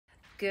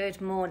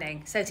Good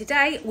morning. So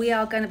today we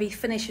are going to be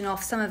finishing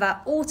off some of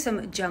our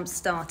autumn jump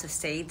starter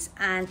seeds,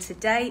 and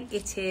today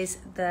it is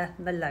the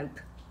Malope.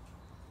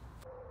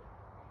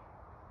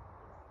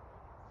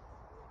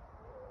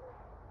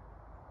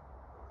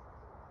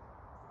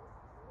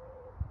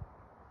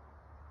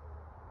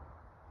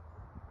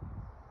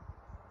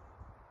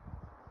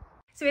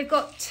 So we've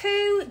got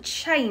two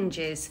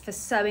changes for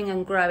sowing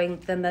and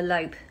growing the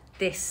Malope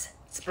this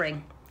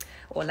spring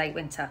or late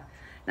winter.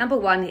 Number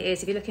one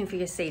is if you're looking for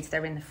your seeds,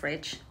 they're in the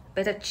fridge.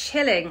 But a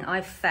chilling,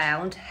 I've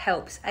found,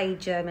 helps aid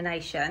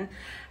germination.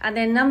 And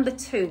then number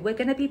two, we're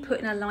going to be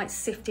putting a light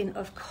sifting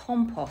of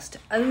compost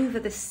over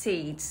the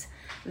seeds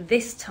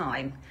this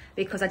time,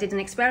 because I did an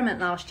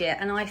experiment last year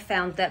and I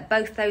found that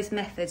both those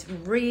methods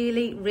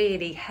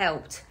really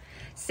helped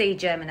seed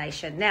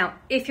germination. Now,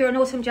 if you're an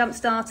autumn jump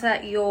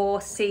starter,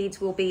 your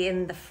seeds will be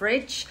in the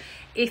fridge.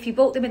 If you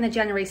bought them in the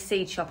January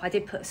seed shop, I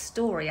did put a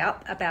story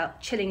up about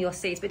chilling your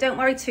seeds, but don't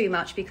worry too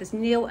much because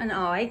Neil and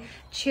I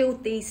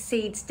chilled these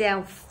seeds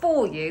down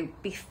for you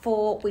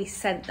before we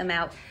sent them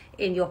out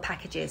in your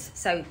packages.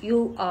 So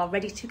you are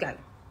ready to go.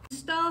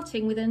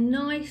 Starting with a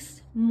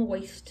nice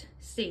moist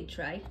seed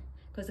tray,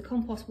 because the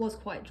compost was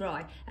quite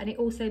dry, and it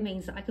also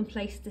means that I can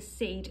place the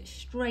seed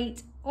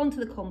straight onto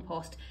the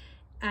compost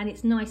and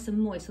it's nice and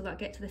moist so that I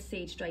get to the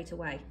seed straight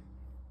away.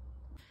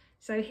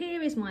 So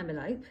here is my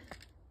Malope.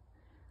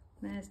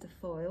 There's the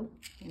foil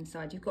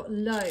inside. You've got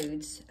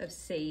loads of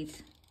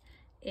seeds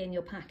in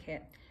your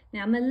packet.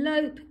 Now,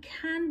 Malope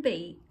can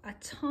be a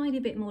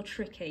tiny bit more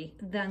tricky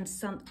than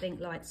something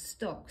like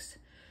stocks,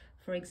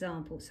 for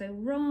example. So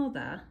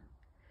rather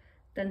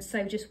than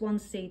sow just one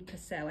seed per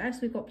cell,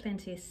 as we've got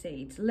plenty of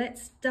seeds,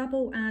 let's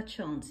double our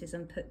chances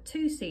and put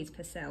 2 seeds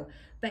per cell,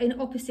 but in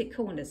opposite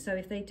corners. So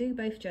if they do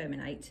both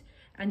germinate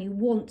and you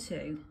want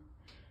to,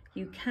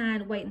 you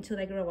can wait until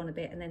they grow on a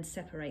bit and then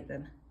separate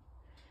them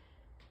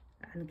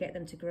and get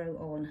them to grow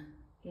on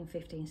in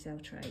 15 cell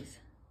trays.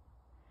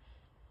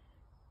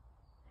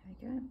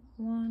 There we go,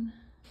 1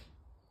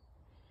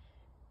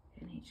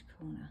 in each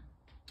corner.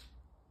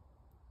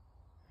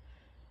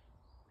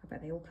 I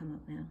bet they all come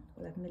up now.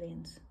 We'll have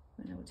millions.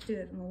 We won't know what to do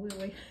with them all, will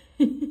we?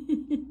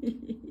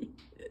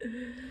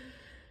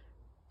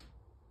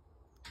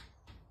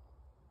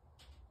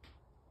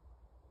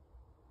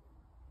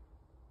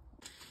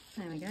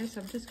 There we go,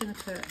 so I'm just going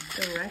to put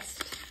the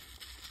rest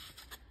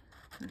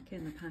back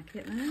in the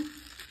packet there.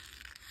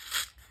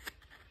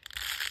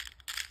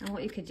 And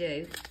what you could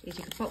do is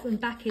you could pop them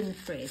back in the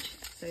fridge,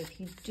 so if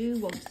you do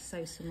want to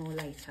sow some more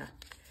later,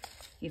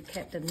 you've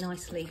kept them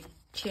nicely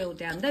chilled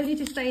down. Don't need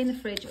to stay in the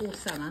fridge all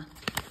summer,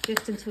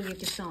 just until you've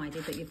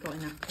decided that you've got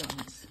enough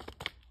plants.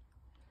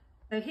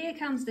 So here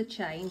comes the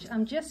change.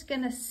 I'm just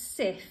going to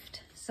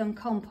sift some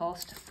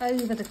compost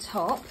over the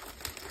top,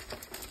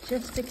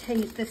 just to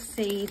keep the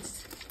seeds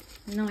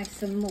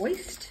nice and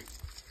moist.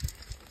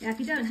 Now, if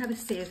you don't have a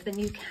sieve, then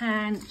you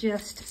can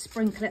just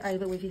sprinkle it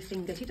over with your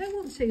fingers. You don't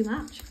want too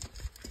much.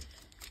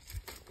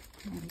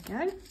 There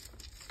we go.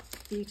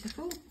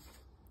 Beautiful.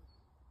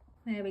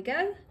 There we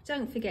go.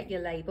 Don't forget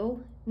your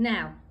label.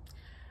 Now,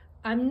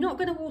 I'm not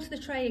going to water the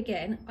tray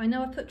again. I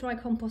know I put dry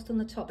compost on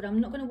the top, but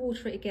I'm not going to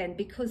water it again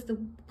because the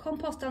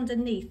compost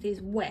underneath is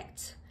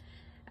wet.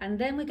 And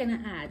then we're going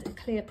to add a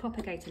clear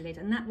propagator lid,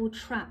 and that will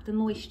trap the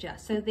moisture.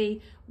 So the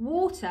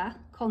water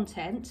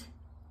content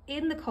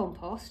in the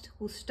compost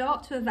will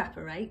start to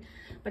evaporate,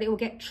 but it will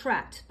get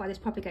trapped by this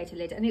propagator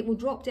lid and it will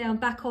drop down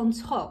back on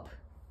top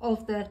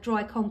of the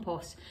dry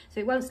compost.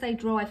 So it won't stay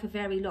dry for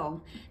very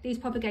long. These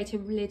propagator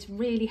lids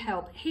really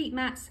help. Heat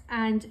mats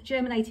and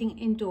germinating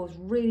indoors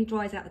really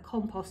dries out the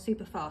compost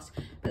super fast,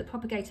 but the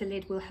propagator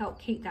lid will help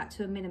keep that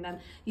to a minimum.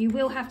 You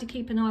will have to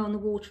keep an eye on the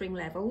watering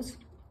levels,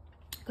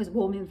 because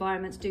warm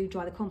environments do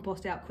dry the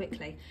compost out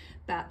quickly.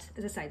 But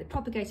as I say, the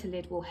propagator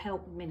lid will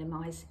help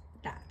minimise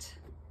that.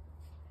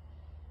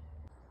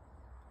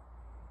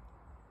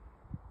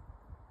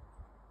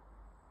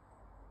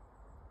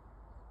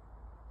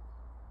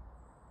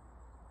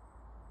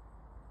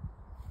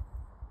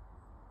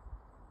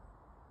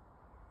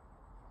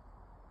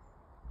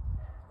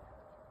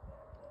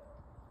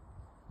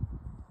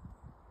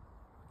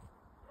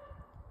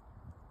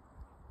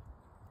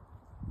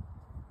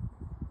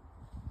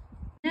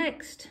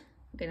 Next,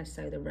 I'm going to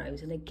sow the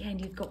rows, and again,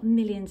 you've got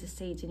millions of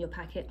seeds in your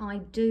packet. I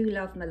do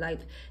love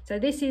Malope, so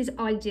this is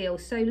ideal.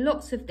 So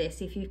lots of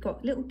this, if you've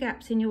got little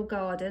gaps in your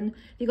garden,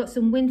 if you've got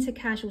some winter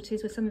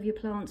casualties where some of your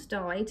plants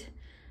died,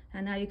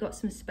 and now you've got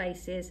some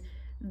spaces,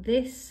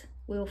 this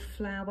will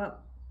flower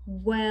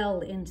well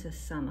into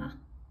summer.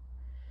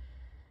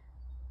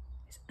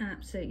 It's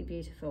absolutely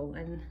beautiful,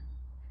 and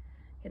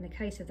in the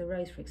case of the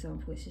rose, for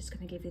example, it's just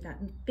going to give you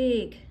that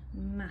big,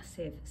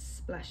 massive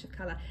splash of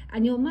colour.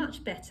 And you're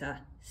much better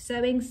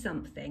sowing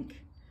something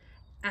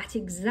at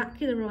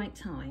exactly the right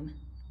time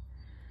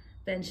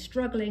than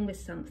struggling with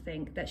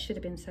something that should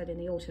have been sowed in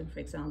the autumn,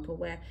 for example,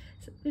 where,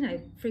 you know,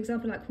 for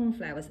example, like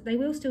cornflowers, they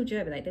will still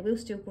germinate, they will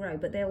still grow,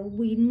 but they'll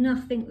be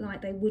nothing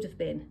like they would have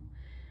been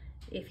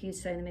if you'd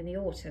sown them in the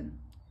autumn.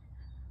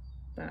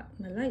 But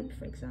Malope,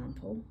 for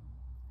example,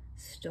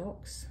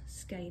 stocks,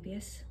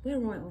 scabious. We're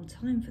right on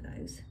time for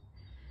those.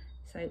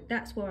 So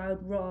that's where I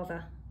would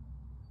rather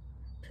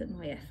put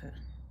my effort,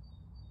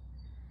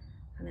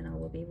 and then I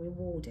will be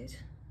rewarded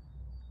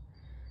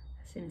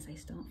as soon as they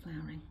start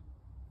flowering.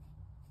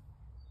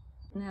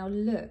 Now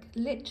look,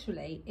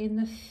 literally in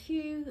the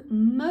few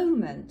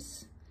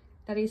moments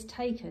that is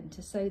taken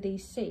to sow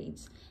these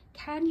seeds,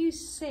 can you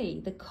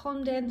see the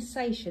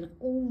condensation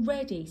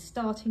already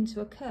starting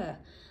to occur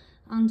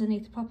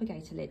underneath the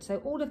propagator lid? So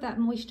all of that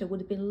moisture would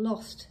have been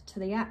lost to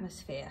the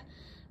atmosphere.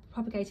 The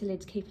propagator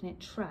lid's keeping it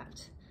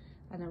trapped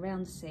and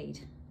around the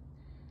seed,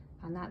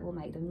 and that will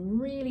make them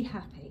really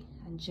happy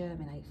and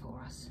germinate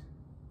for us.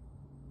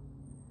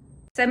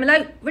 So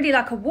Malope really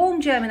like a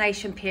warm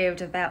germination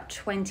period of about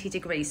 20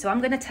 degrees. So I'm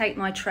going to take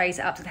my trays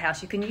up to the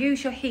house. You can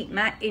use your heat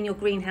mat in your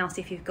greenhouse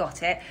if you've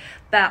got it,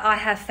 but I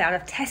have found,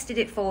 I've tested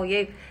it for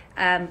you,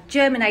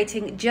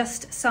 germinating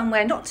just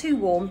somewhere not too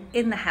warm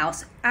in the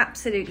house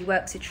absolutely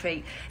works a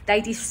treat.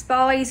 They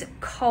despise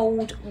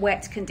cold,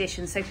 wet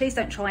conditions, so please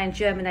don't try and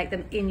germinate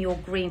them in your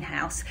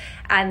greenhouse.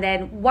 And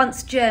then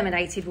once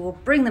germinated, we'll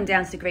bring them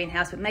down to the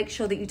greenhouse, but make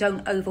sure that you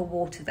don't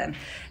overwater them.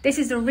 This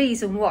is the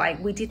reason why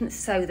we didn't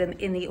sow them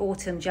in the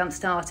autumn jump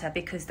starter,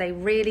 because they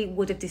really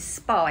would have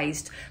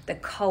despised the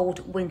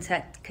cold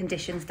winter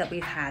conditions that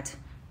we've had.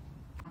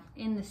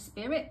 In the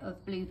spirit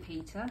of Blue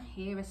Peter,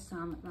 here are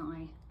some that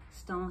I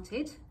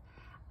started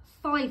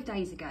 5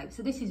 days ago.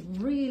 So this is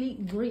really,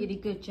 really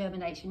good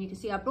germination. You can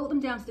see I brought them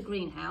down to the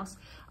greenhouse.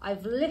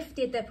 I've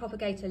lifted their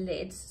propagator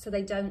lids so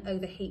they don't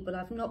overheat, but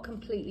I've not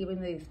completely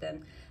removed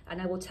them.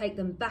 And I will take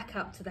them back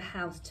up to the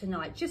house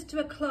tonight just to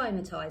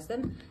acclimatise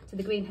them to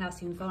the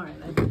greenhouse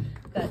environment.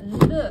 But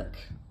look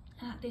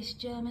at this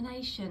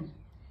germination.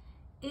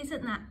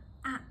 Isn't that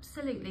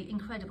absolutely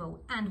incredible?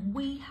 And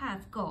we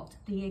have got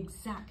the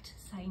exact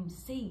same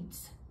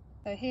seeds.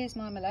 So here's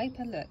my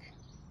Malope, look.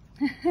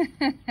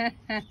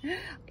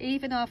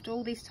 Even after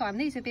all this time,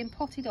 these have been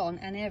potted on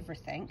and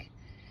everything,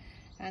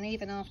 and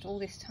even after all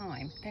this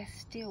time they're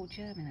still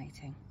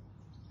germinating.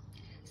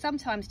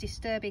 Sometimes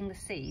disturbing the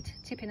seed,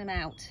 tipping them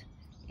out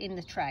in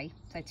the tray,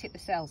 so tip the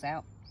cells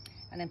out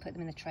and then put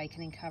them in the tray,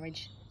 can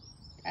encourage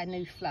a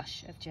new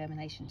flush of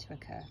germination to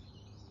occur.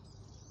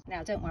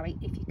 Now don't worry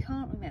if you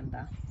can't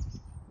remember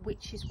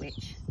which is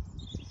which.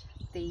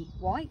 The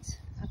white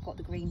have got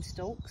the green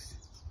stalks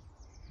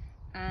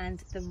and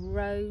the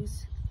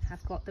rose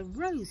have got the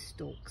rose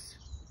stalks.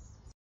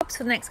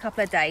 For the next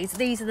couple of days,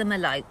 these are the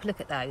Malope. Look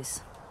at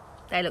those.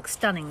 They look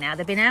stunning now.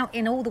 They've been out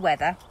in all the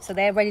weather, so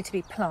they're ready to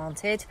be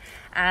planted.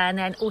 And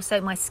then also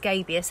my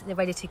scabious, they're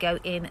ready to go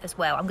in as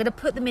well. I'm going to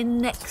put them in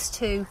next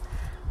to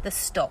the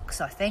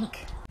stalks, I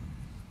think.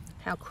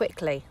 How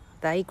quickly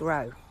they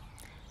grow.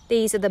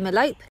 These are the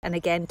Malope, and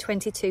again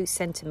 22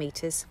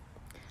 centimetres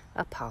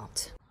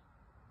apart.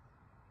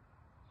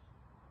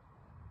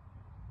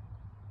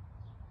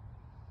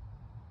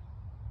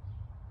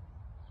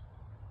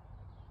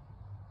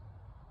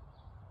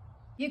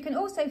 You can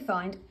also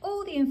find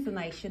all the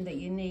information that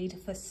you need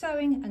for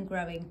sowing and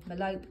growing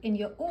Malope in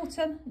your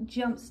Autumn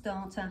Jump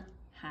Starter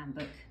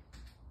Handbook.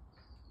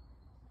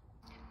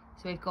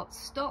 So we've got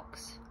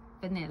stalks,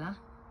 vanilla,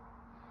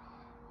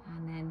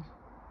 and then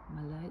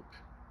Malope,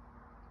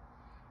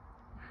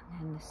 and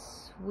then the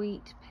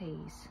sweet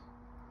peas.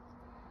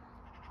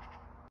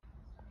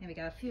 Here we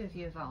go. A few of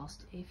you have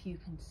asked if you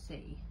can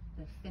see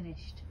the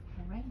finished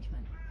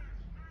arrangement.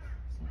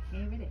 So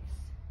here it is.